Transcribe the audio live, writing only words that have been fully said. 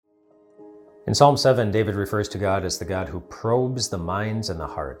In Psalm 7, David refers to God as the God who probes the minds and the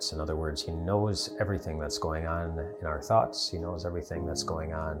hearts. In other words, he knows everything that's going on in our thoughts. He knows everything that's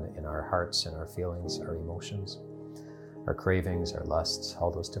going on in our hearts and our feelings, our emotions, our cravings, our lusts,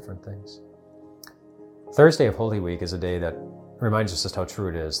 all those different things. Thursday of Holy Week is a day that reminds us just how true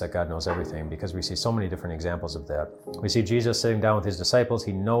it is that God knows everything, because we see so many different examples of that. We see Jesus sitting down with his disciples.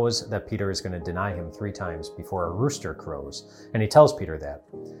 He knows that Peter is going to deny him 3 times before a rooster crows, and he tells Peter that.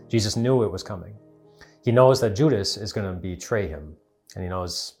 Jesus knew it was coming. He knows that Judas is going to betray him, and he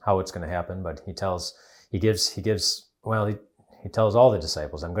knows how it's going to happen, but he tells all the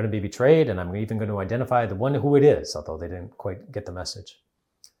disciples, I'm going to be betrayed, and I'm even going to identify the one who it is, although they didn't quite get the message.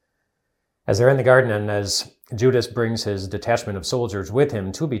 As they're in the garden, and as Judas brings his detachment of soldiers with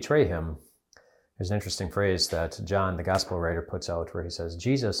him to betray him, there's an interesting phrase that John, the gospel writer, puts out where he says,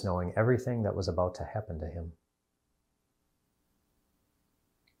 Jesus knowing everything that was about to happen to him.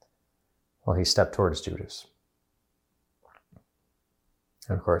 Well, he stepped towards Judas.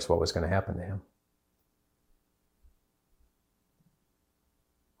 And of course, what was going to happen to him?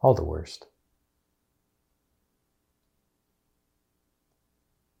 All the worst.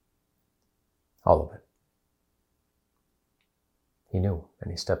 All of it. He knew,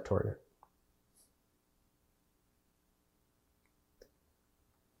 and he stepped toward it.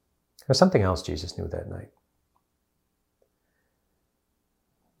 There's something else Jesus knew that night.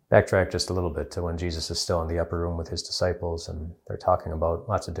 Backtrack just a little bit to when Jesus is still in the upper room with his disciples, and they're talking about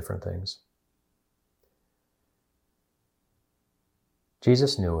lots of different things.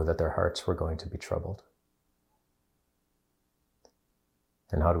 Jesus knew that their hearts were going to be troubled.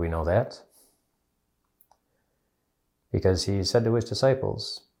 And how do we know that? Because he said to his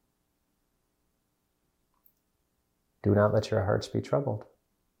disciples, do not let your hearts be troubled.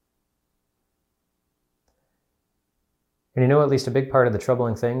 And you know, at least a big part of the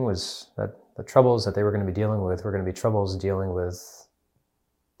troubling thing was that the troubles that they were going to be dealing with were going to be troubles dealing with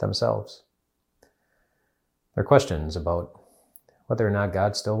themselves. Their questions about whether or not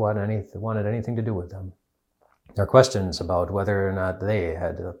God still wanted anything to do with them. Their questions about whether or not they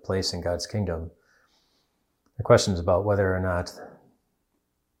had a place in God's kingdom. Their questions about whether or not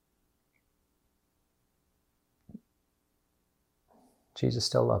Jesus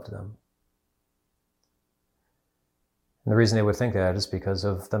still loved them. And the reason they would think that is because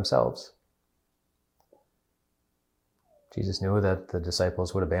of themselves. Jesus knew that the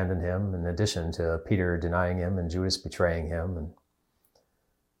disciples would abandon him, in addition to Peter denying him and Judas betraying him, and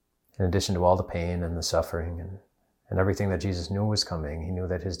in addition to all the pain and the suffering and everything that Jesus knew was coming. He knew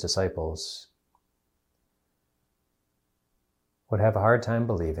that his disciples would have a hard time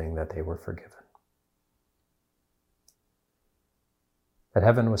believing that they were forgiven. That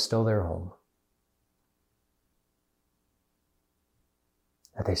heaven was still their home.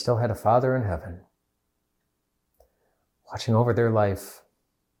 That they still had a Father in heaven watching over their life,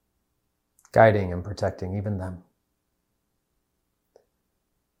 guiding and protecting even them.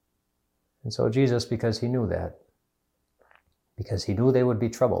 And so Jesus, because he knew that, because he knew they would be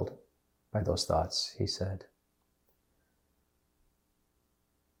troubled by those thoughts, he said,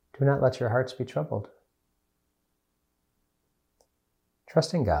 do not let your hearts be troubled.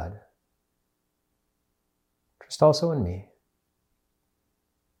 Trust in God. Trust also in me.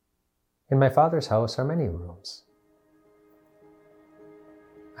 In my Father's house are many rooms.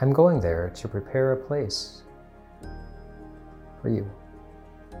 I'm going there to prepare a place for you.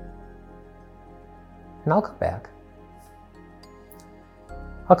 And I'll come back.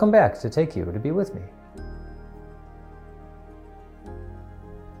 I'll come back to take you to be with me.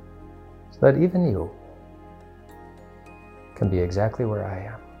 So that even you can be exactly where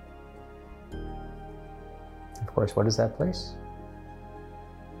I am. Of course, what is that place?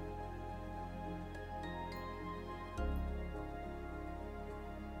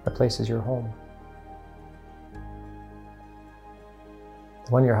 That place is your home.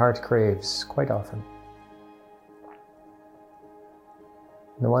 The one your heart craves quite often.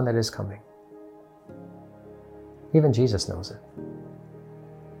 And the one that is coming. Even Jesus knows it.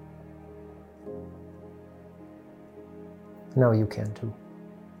 Now you can too.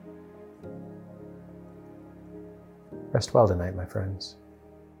 Rest well tonight, my friends.